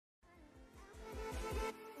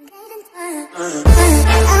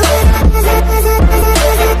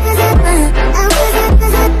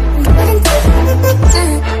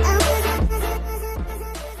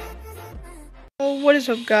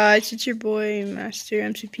up, guys? It's your boy Master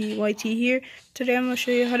MCP YT here. Today I'm going to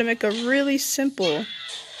show you how to make a really simple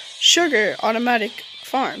sugar automatic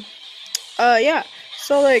farm. I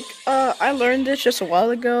learned this just a while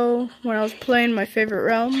ago when I was playing my favorite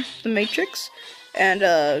realm, the Matrix. And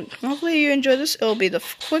hopefully you enjoy this. It'll be the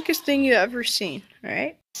quickest thing you've ever seen.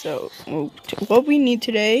 Alright? So what we need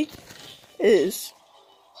today is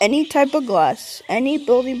any type of glass, any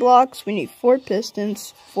building blocks. We need 4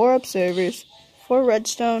 pistons, 4 observers, 4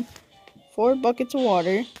 redstone, 4 buckets of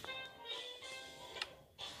water,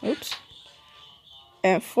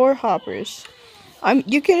 and 4 hoppers.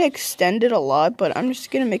 You can extend it a lot, but I'm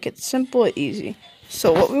just gonna make it simple and easy.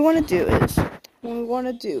 So what we want to do is, we want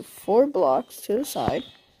to do 4 blocks to the side,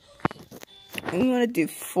 and we want to do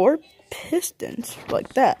 4 pistons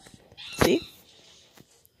like that. See?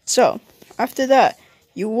 So after that,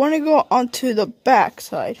 you want to go onto the back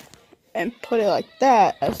side and put it like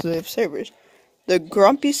that as the observers. The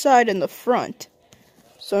grumpy side in the front.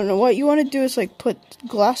 So now what you want to do is like put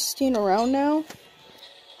glass stain around now.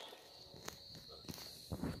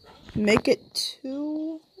 Make it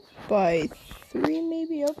 2 by 3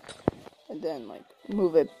 maybe up. And then like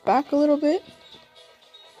move it back a little bit.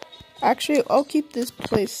 Actually, I'll keep this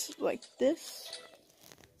place like this.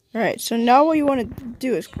 Alright, so now what you want to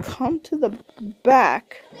do is come to the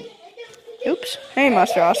back. Oops. Hey,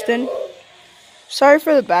 Master Austin. Sorry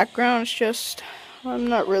for the background. It's just, I'm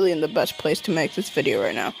not really in the best place to make this video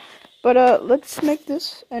right now. But, let's make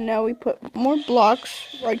this. And now we put more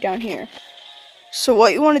blocks right down here. So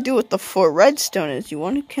what you want to do with the 4 redstone is you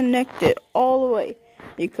want to connect it all the way.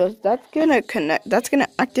 Because that's going to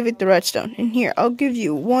activate the redstone. And here, I'll give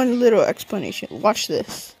you one little explanation. Watch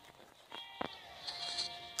this.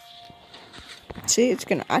 See, it's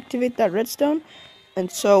going to activate that redstone.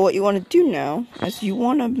 And so what you want to do now is you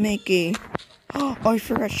want to make a... Oh, I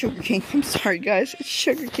forgot sugarcane. I'm sorry, guys. It's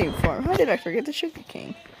sugarcane farm. How did I forget the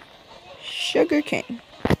sugarcane? Sugarcane.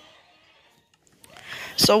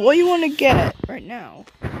 So what you want to get right now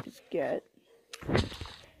is get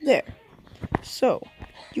there. So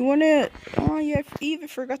you want to... Oh, yeah, I even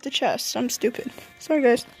forgot the chest. I'm stupid. Sorry,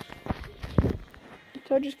 guys. It's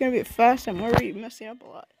all just going to be fast. I'm already messing up a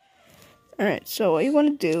lot. Alright, so what you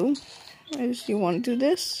want to do is you want to do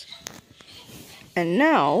this. And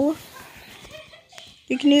now,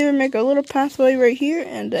 you can either make a little pathway right here,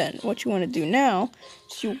 and then what you want to do now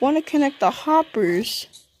is you want to connect the hoppers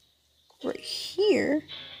right here,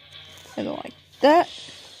 and then like that,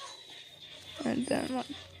 and then like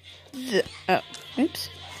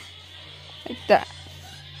like that.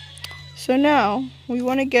 So now, we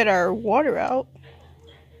want to get our water out.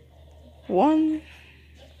 1,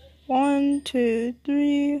 2,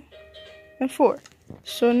 3, and 4.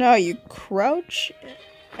 So now you crouch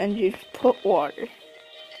and you put water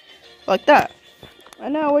like that.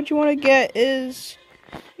 And now what you want to get is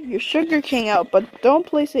your sugarcane out, but don't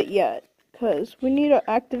place it yet, because we need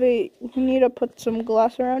to put some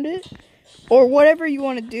glass around it, or whatever you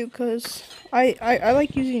want to do, because I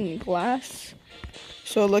like using glass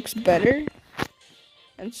so it looks better.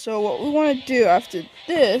 And so what we want to do after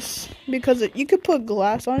this, because you could put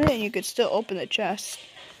glass on it and you could still open the chest.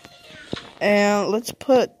 And let's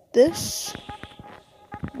put this.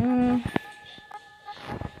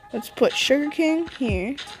 Let's put sugarcane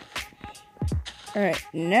here. Alright,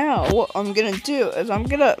 now what I'm going to do is I'm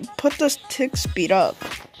going to put this tick speed up.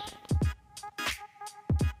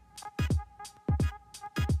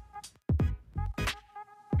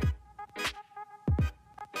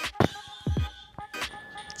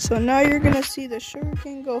 So now you're going to see the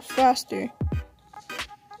sugarcane go faster.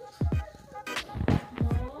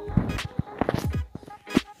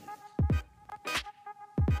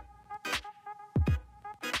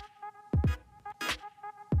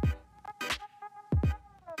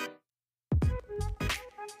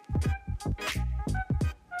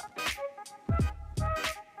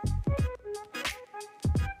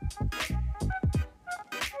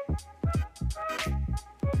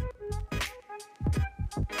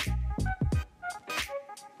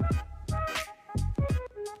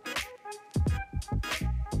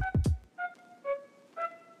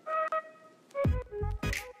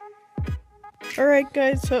 Alright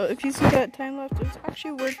guys, so if you see that time left, it's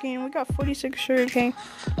actually working. We got 46 sugarcane.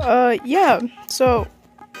 Yeah,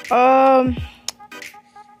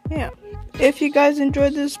 if you guys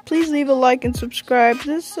enjoyed this, please leave a like and subscribe.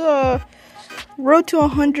 This road to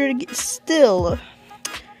 100 still,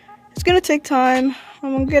 it's gonna take time.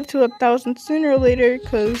 I'm gonna get to 1,000 sooner or later,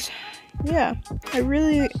 because yeah, I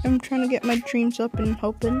really am trying to get my dreams up and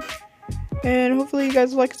hoping. And hopefully you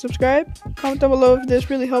guys like and subscribe. Comment down below if this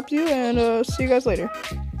really helped you, and see you guys later.